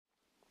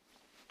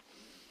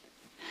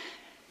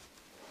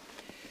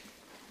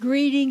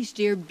Greetings,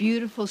 dear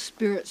beautiful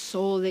spirit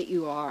soul that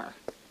you are.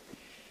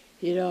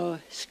 You know,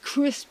 it's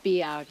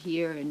crispy out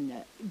here in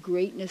the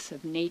greatness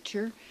of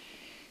nature.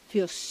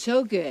 Feels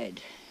so good.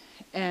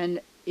 And,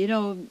 you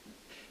know,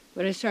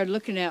 when I started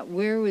looking at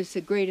where was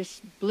the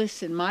greatest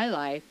bliss in my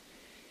life,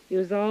 it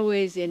was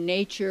always in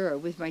nature or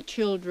with my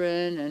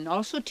children and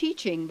also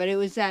teaching. But it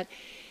was that,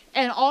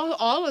 and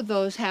all of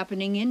those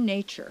happening in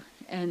nature.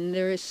 And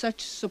there is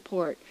such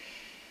support.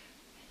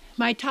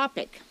 My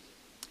topic,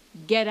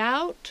 get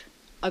out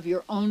of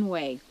your own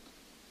way.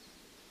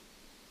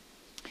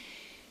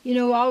 You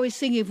know, always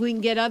thinking if we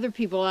can get other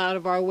people out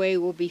of our way,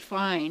 we'll be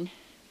fine.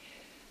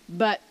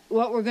 But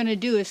what we're going to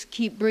do is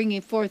keep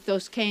bringing forth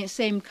those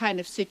same kind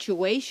of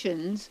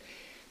situations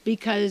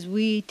because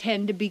we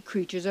tend to be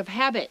creatures of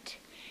habit.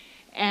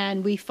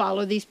 And we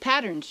follow these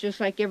patterns,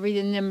 just like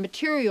everything in the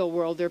material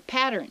world, they're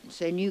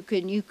patterns. And you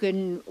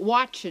can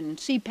watch and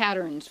see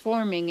patterns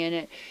forming,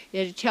 and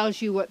it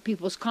tells you what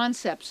people's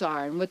concepts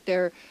are and what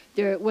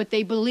what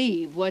they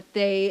believe, what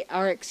they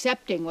are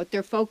accepting, what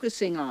they're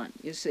focusing on,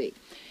 you see.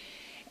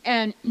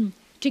 And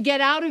to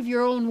get out of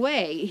your own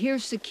way,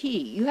 here's the key.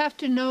 You have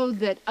to know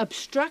that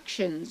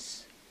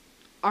obstructions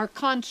are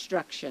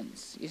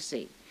constructions, you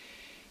see.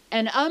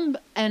 An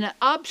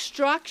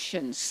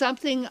obstruction,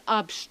 something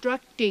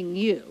obstructing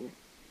you,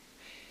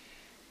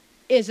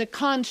 is a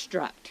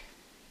construct.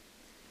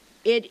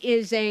 It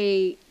is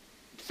a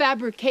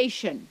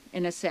fabrication,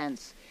 in a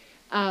sense,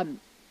 a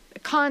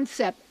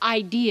concept,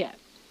 idea.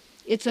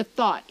 It's a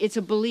thought, it's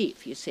a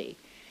belief, you see.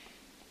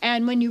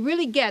 And when you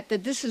really get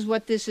that this is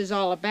what this is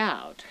all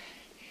about,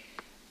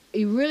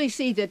 you really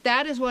see that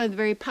that is one of the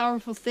very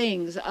powerful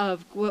things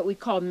of what we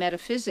call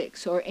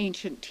metaphysics or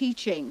ancient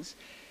teachings.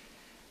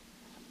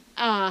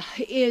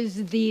 Is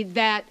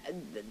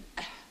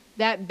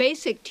that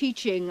basic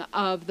teaching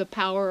of the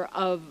power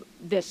of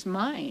this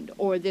mind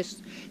or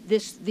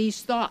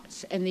these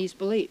thoughts and these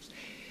beliefs.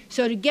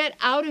 So to get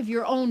out of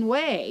your own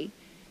way,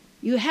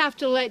 you have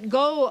to let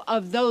go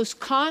of those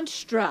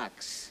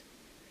constructs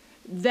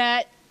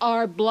that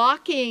are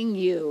blocking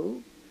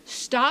you,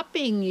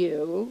 stopping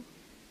you,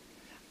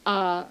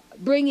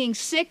 bringing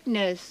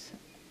sickness,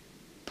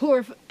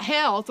 poor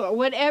health, or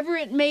whatever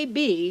it may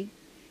be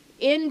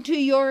into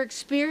your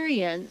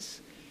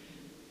experience,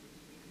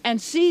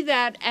 and see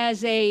that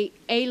as a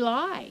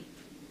lie.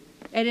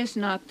 It is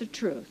not the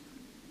truth.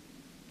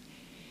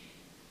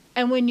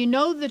 And when you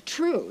know the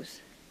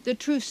truth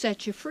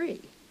sets you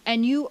free.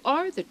 And you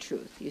are the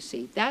truth, you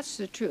see. That's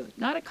the truth.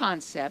 Not a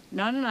concept,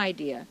 not an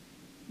idea.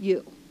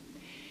 You.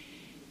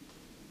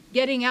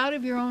 Getting out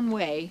of your own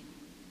way,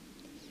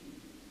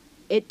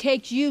 it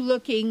takes you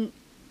looking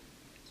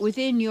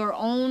within your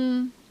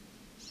own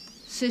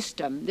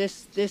system,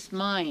 this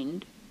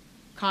mind,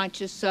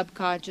 conscious,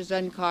 subconscious,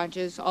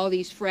 unconscious, all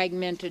these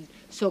fragmented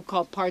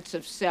so-called parts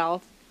of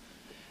self,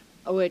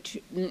 which,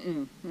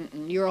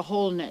 you're a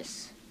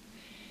wholeness.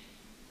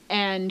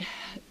 And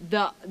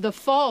the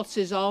false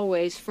is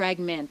always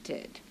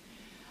fragmented.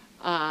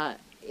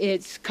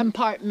 It's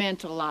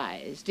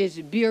compartmentalized, it's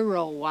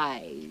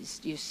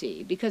bureauized, you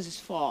see, because it's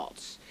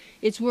false.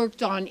 It's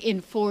worked on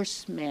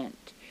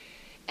enforcement.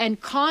 And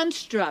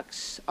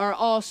constructs are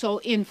also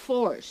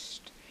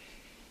enforced.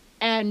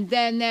 And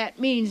then that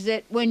means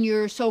that when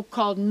you're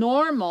so-called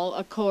normal,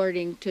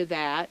 according to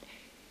that,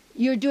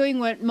 you're doing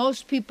what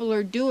most people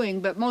are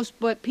doing, but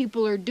what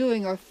people are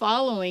doing are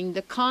following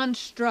the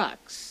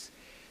constructs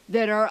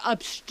that are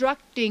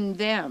obstructing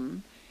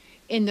them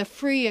in the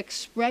free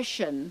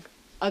expression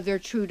of their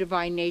true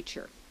divine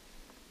nature.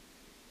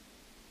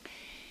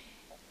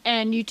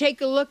 And you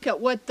take a look at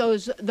what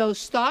those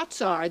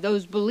thoughts are,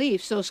 those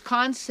beliefs, those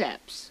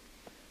concepts,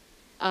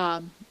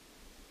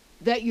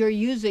 that you're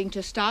using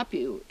to stop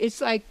you. It's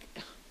like,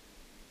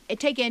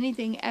 take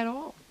anything at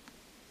all.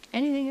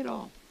 Anything at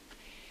all.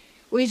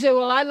 We say,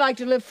 well, I'd like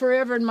to live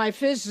forever in my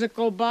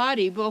physical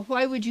body. Well,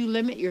 why would you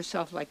limit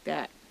yourself like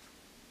that?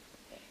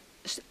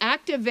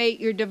 Activate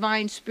your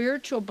divine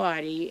spiritual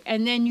body,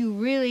 and then you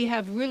really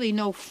have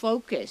no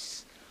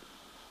focus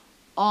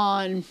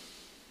on,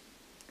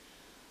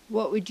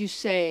 what would you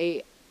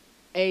say,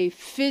 a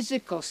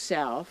physical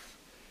self,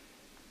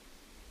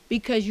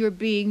 because you're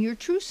being your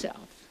true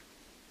self.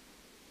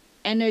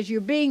 And as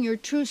you're being your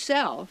true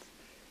self,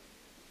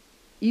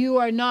 you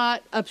are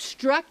not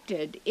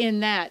obstructed in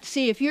that.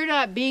 See, if you're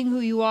not being who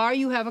you are,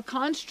 you have a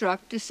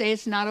construct to say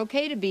it's not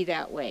okay to be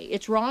that way.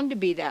 It's wrong to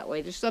be that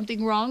way. There's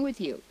something wrong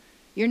with you.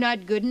 You're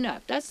not good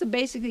enough. That's the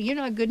basic thing. You're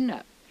not good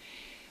enough.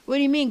 What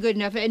do you mean good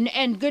enough?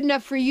 And good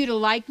enough for you to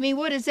like me?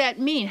 What does that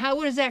mean?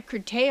 What does that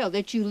curtail?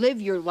 That you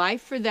live your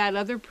life for that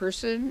other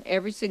person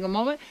every single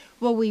moment?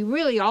 Well, we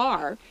really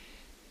are,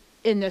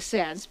 in a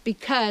sense,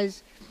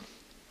 because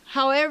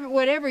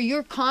whatever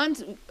your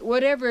constructs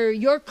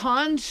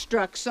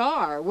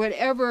are,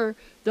 whatever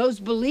those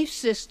belief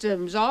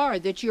systems are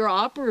that you're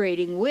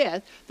operating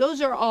with, those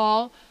are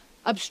all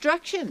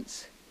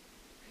obstructions.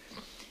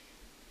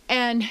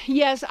 And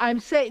yes,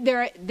 I'm saying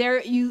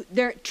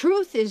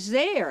truth is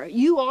there.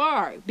 You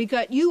are,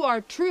 because you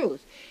are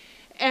truth.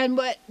 And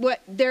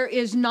what there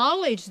is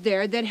knowledge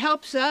there that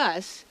helps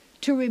us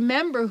to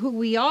remember who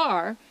we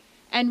are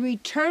and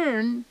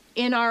return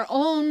in our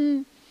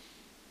own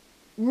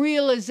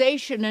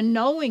realization and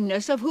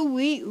knowingness of who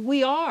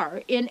we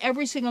are in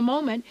every single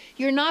moment.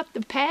 You're not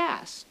the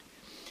past.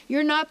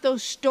 You're not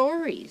those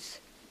stories.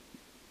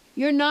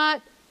 You're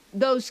not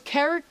those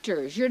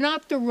characters. You're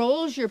not the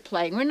roles you're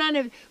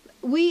playing.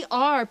 We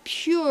are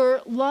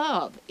pure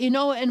love. You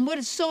know, and what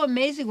is so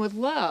amazing with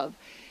love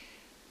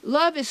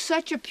is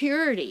such a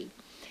purity.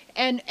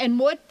 And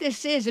what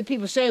this is, and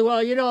people say,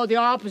 well, you know, the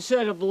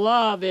opposite of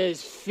love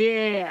is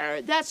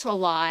fear. That's a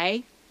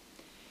lie.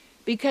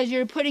 Because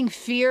you're putting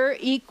fear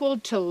equal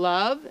to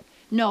love.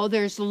 No,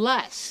 there's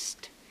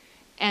lust.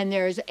 And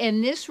there's,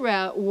 in this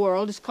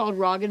world, it's called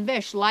rag and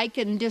vesh, like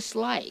and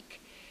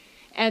dislike.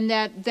 And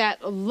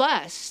that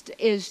lust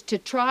is to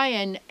try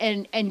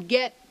and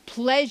get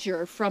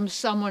pleasure from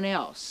someone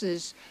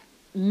else's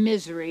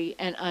misery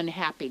and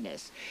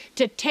unhappiness,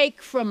 to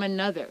take from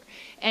another.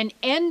 And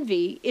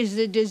envy is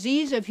the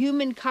disease of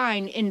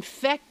humankind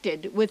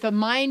infected with a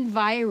mind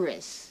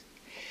virus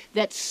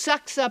that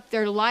sucks up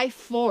their life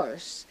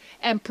force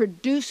and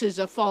produces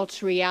a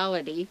false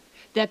reality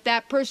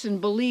that person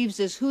believes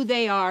is who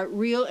they are,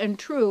 real and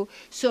true,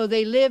 so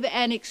they live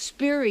and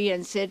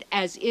experience it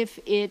as if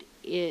it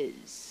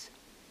is.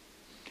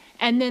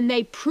 And then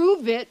they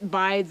prove it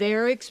by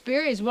their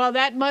experience. Well,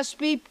 that must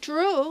be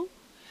true.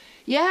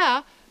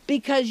 Yeah,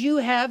 because you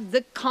have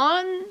the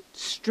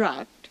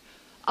construct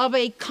of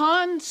a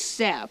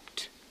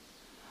concept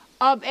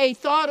of a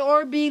thought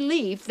or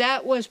belief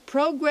that was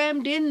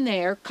programmed in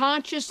there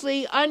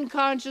consciously,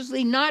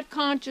 unconsciously, not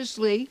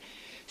consciously.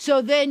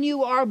 So then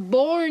you are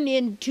born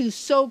into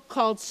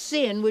so-called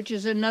sin, which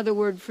is another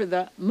word for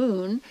the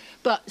moon,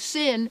 but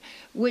sin,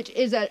 which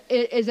is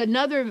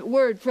another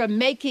word for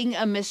making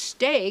a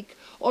mistake,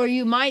 or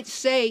you might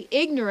say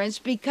ignorance,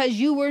 because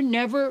you were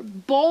never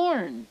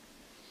born.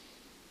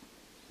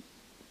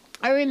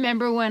 I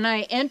remember when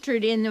I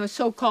entered in the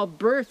so-called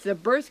the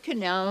birth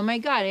canal, oh my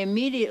God, I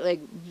immediately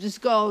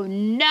just go,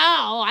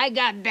 no, I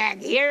got back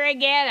here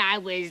again. I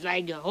was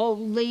like,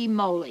 holy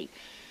moly.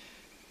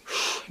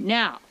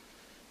 Now,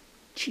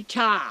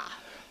 ta.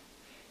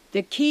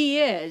 The key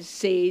is,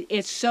 see,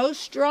 it's so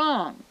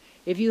strong.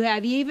 If you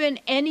have even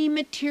any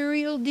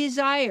material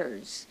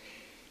desires,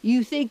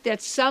 you think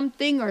that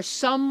something or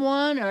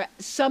someone or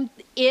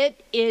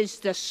it is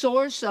the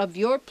source of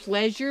your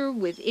pleasure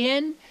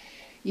within,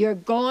 you're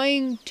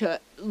going to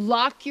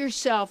lock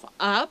yourself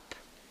up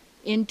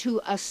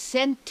into a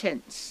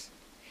sentence.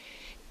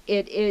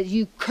 It is,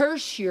 you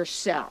curse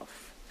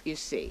yourself, you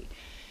see.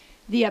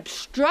 The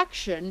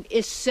obstruction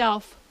is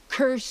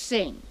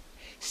self-cursing,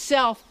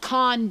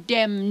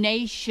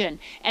 self-condemnation,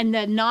 and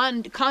the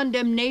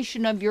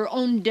non-condemnation of your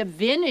own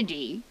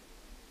divinity.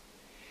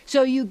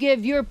 So you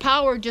give your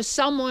power to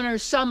someone or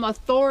some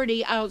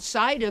authority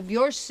outside of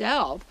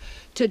yourself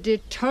to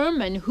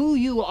determine who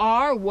you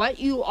are, what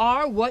you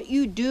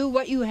do,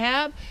 what you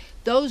have.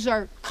 Those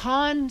are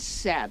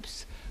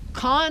concepts,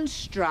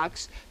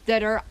 constructs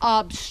that are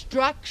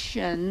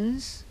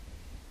obstructions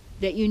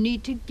that you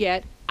need to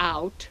get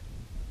out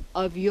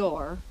of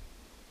your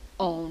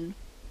own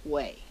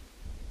way.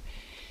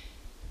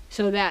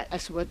 So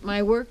that's what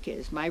my work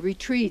is, my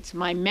retreats,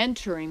 my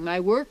mentoring, my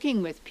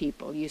working with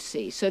people, you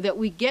see, so that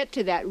we get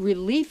to that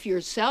relief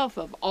yourself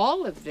of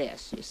all of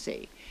this, you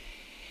see.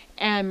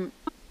 And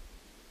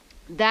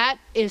that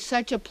is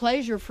such a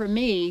pleasure for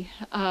me.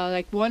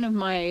 Like one of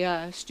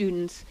my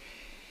students,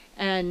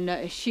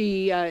 and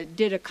she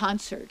did a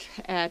concert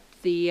at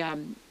the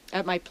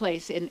at my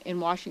place in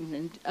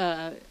Washington.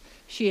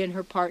 She and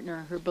her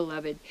partner, her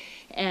beloved,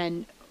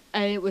 and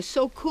it was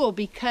so cool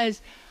because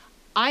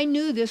I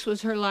knew this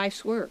was her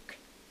life's work,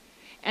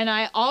 and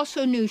I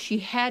also knew she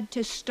had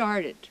to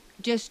start it,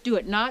 just do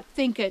it, not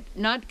think it,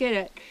 not get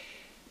it,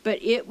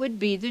 but it would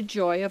be the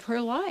joy of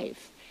her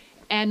life.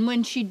 And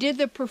when she did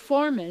the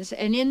performance,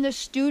 and in the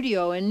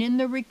studio, and in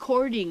the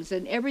recordings,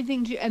 and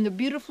everything, and the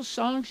beautiful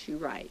songs she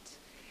writes,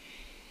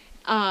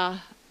 and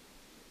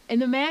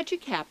the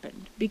magic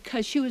happened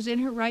because she was in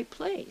her right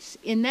place,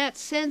 in that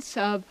sense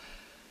of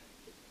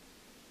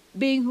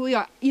being who we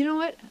are. You know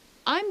what?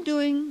 I'm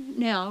doing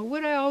now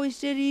what I always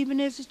did even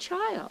as a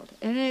child,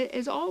 and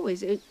as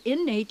always,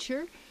 in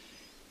nature,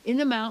 in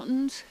the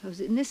mountains, I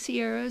was in the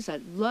Sierras. I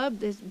love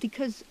this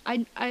because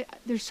I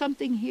there's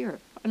something here,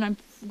 and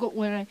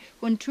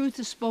when truth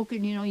is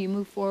spoken, you know, you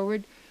move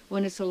forward.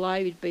 When it's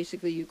alive,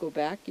 basically you go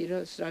back. You know,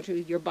 it's not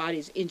true. Your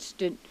body's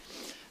instant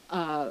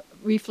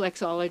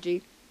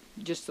reflexology,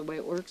 just the way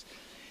it works.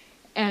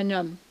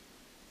 And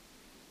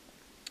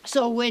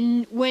so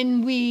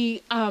when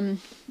we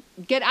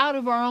get out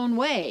of our own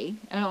way,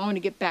 and I want to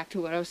get back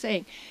to what I was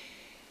saying.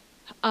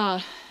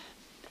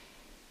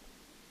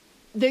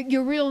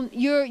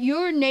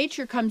 Your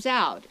nature comes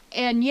out,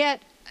 and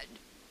yet,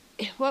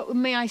 what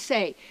may I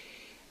say?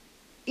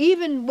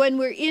 Even when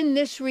we're in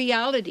this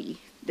reality,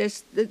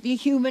 the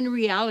human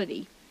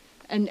reality,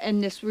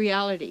 and this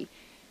reality,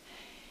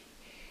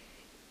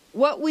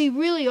 what we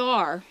really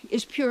are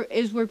is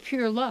we're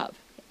pure love,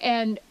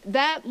 And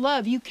that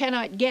love you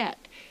cannot get.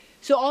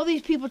 So all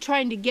these people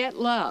trying to get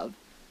love,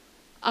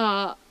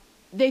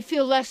 they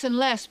feel less and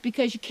less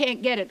because you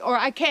can't get it. Or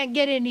I can't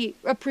get any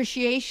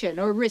appreciation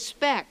or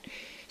respect.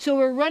 So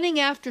we're running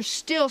after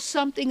still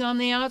something on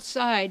the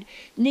outside,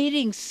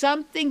 needing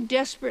something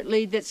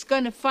desperately that's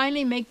going to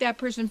finally make that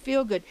person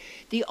feel good.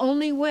 The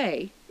only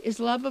way is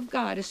love of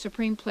God, a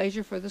supreme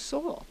pleasure for the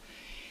soul.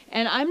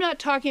 And I'm not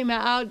talking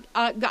about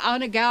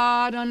on a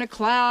God, on a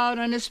cloud,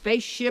 on a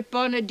spaceship,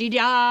 on a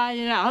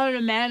DDI, on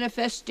a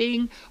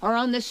manifesting, or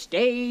on the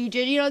stage.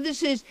 And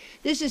this is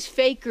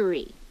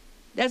fakery.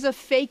 That's a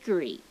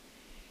fakery.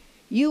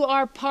 You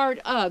are part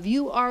of,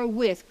 you are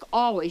with,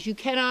 always. You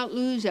cannot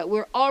lose that.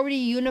 We're already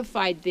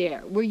unified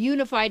there. We're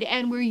unified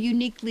and we're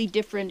uniquely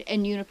different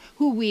and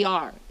who we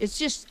are. It's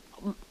just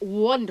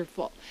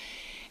wonderful.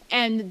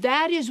 And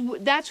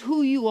that's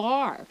who you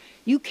are.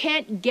 You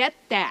can't get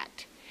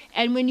that.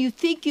 And when you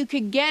think you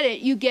could get it,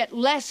 you get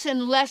less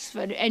and less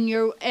of it,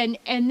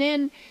 and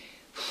then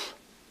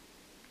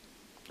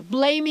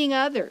blaming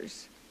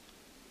others.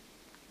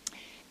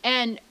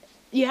 And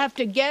you have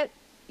to get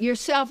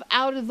yourself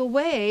out of the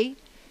way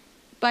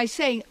by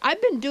saying,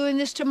 I've been doing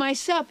this to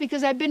myself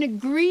because I've been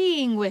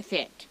agreeing with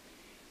it.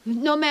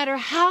 No matter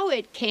how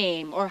it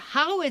came or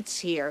how it's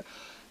here,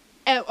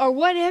 or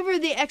whatever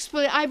the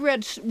explanation. I've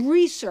read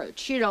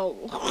research,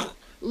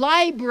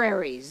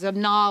 libraries of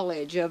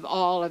knowledge of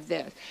all of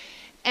this.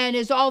 And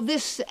is all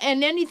this,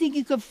 and anything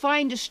you could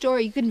find a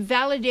story, you can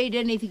validate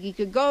anything, you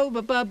could go,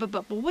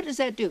 but what does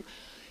that do?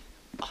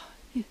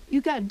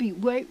 You got to be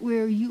right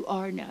where you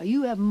are now.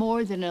 You have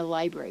more than a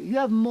library. You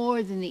have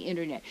more than the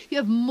internet. You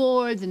have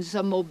more than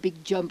some old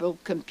big jumbo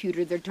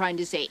computer. They're trying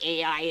to say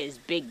AI is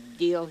big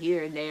deal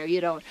here and there,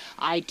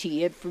 IT,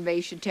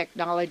 information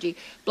technology,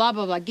 blah,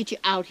 blah, blah. Get you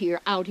out here.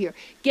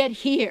 Get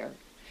here.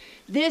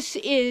 This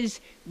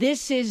is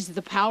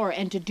the power,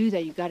 and to do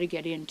that, you've got to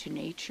get into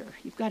nature.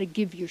 You've got to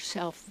give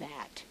yourself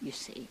that, you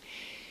see.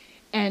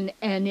 And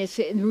it's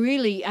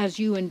really, as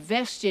you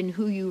invest in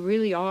who you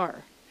really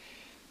are,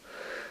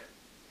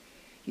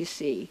 you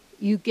see,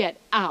 you get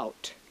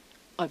out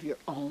of your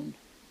own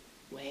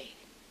way.